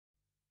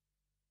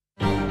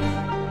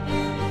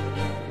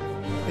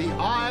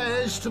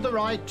ayes to the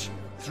right,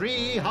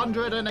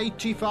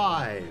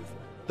 385.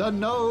 The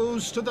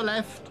noes to the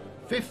left,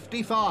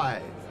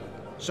 55.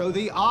 So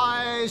the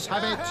ayes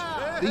have it.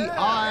 The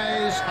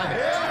ayes have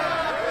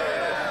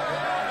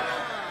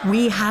it.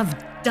 We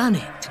have done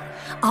it.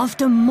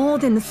 After more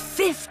than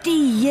 50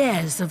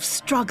 years of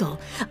struggle,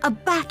 a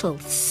battle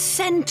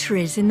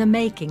centuries in the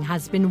making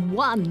has been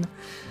won.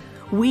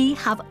 We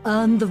have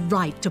earned the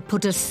right to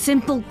put a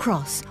simple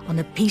cross on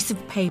a piece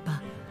of paper.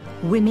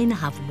 Women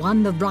have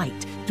won the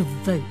right to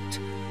vote.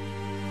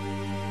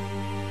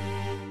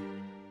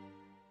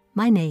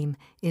 My name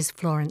is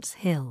Florence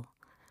Hill.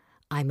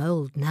 I'm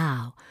old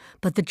now,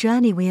 but the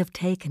journey we have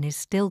taken is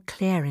still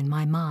clear in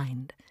my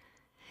mind.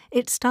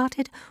 It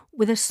started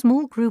with a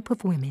small group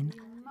of women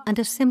and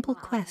a simple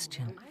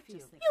question.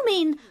 You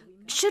mean,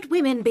 should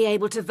women be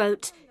able to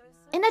vote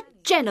in a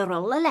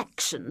general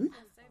election?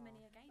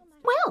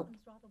 Well,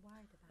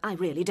 I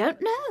really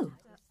don't know.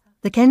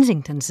 The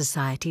Kensington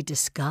Society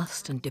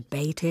discussed and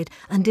debated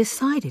and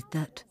decided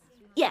that...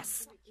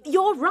 Yes,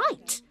 you're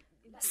right.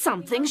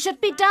 Something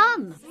should be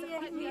done.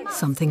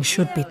 Something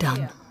should be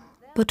done.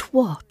 But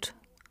what?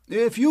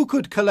 If you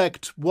could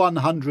collect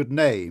 100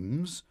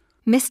 names...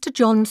 Mr.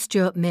 John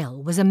Stuart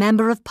Mill was a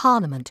member of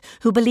Parliament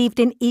who believed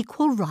in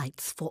equal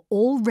rights for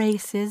all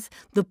races,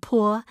 the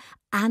poor,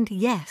 and,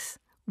 yes,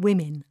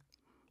 women.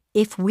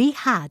 If we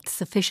had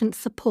sufficient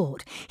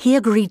support, he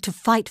agreed to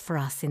fight for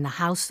us in the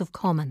House of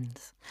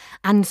Commons.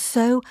 And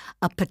so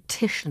a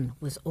petition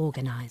was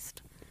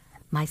organised.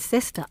 My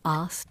sister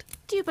asked,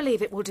 "Do you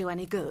believe it will do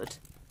any good?"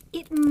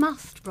 "It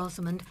must,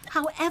 Rosamond,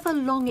 however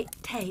long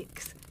it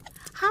takes.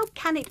 How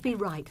can it be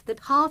right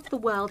that half the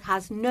world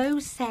has no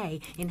say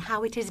in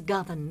how it is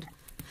governed?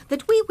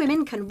 That we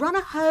women can run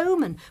a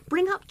home and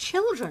bring up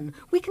children,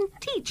 we can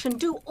teach and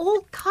do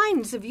all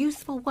kinds of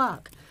useful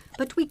work,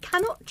 but we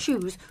cannot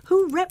choose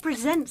who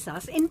represents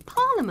us in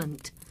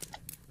Parliament.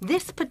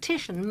 This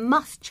petition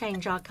must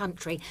change our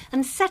country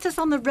and set us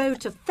on the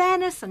road to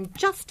fairness and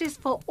justice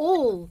for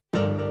all."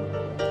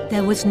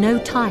 There was no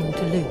time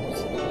to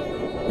lose.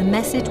 The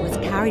message was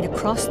carried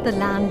across the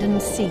land and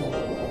sea.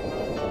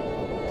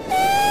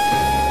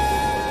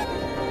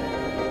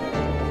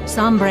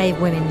 Some brave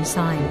women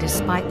signed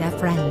despite their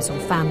friends' or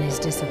families'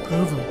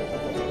 disapproval.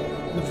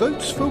 The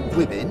votes for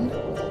women?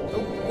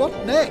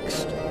 What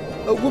next?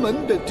 A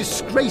woman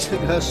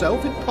disgracing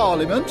herself in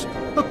Parliament?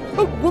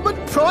 A woman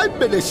Prime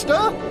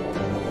Minister?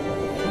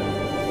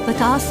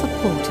 But our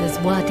supporters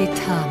were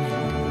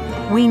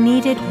determined. We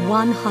needed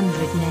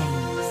 100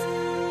 names.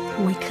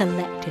 We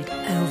collected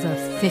over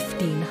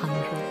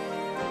 1,500.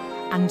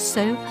 And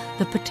so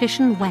the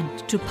petition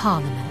went to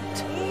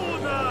Parliament.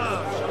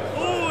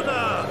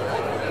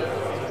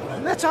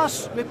 Let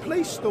us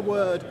replace the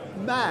word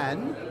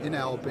man in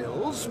our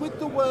bills with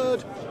the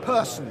word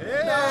person,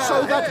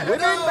 so that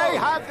women may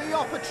have the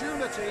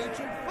opportunity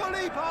to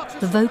fully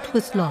participate. The vote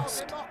was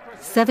lost.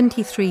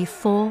 73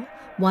 for,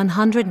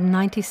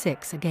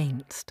 196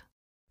 against.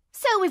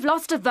 So we've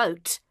lost a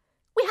vote.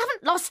 We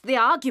haven't lost the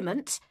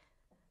argument.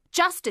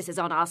 Justice is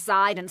on our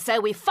side, and so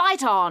we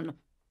fight on.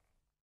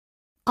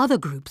 Other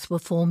groups were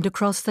formed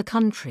across the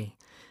country.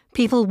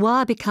 People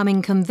were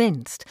becoming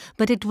convinced,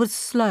 but it was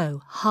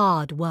slow,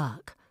 hard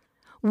work.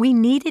 We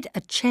needed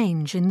a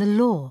change in the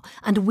law,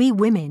 and we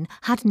women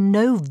had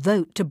no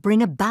vote to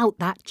bring about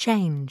that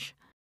change.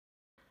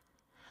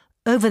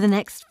 Over the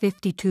next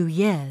 52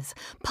 years,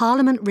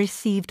 Parliament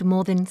received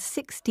more than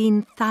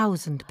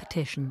 16,000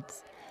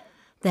 petitions.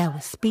 There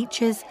were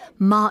speeches,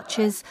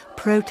 marches,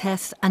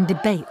 protests and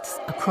debates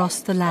across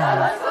the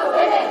land.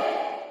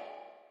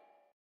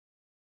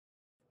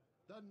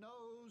 The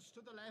noes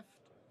to the left,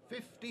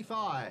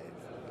 55.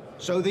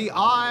 So the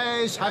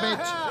ayes have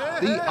it.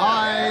 The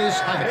ayes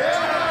have it.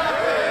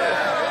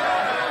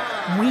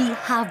 We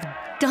have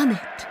done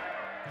it.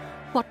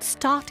 What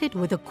started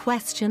with a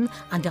question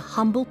and a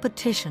humble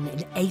petition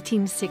in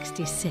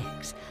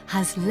 1866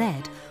 has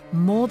led,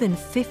 more than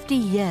 50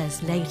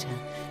 years later,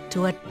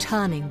 to a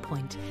turning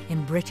point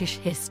in British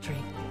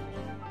history.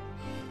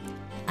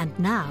 And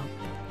now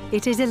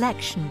it is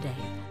election day,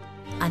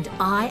 and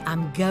I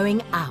am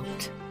going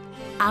out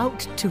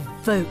to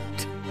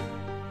vote.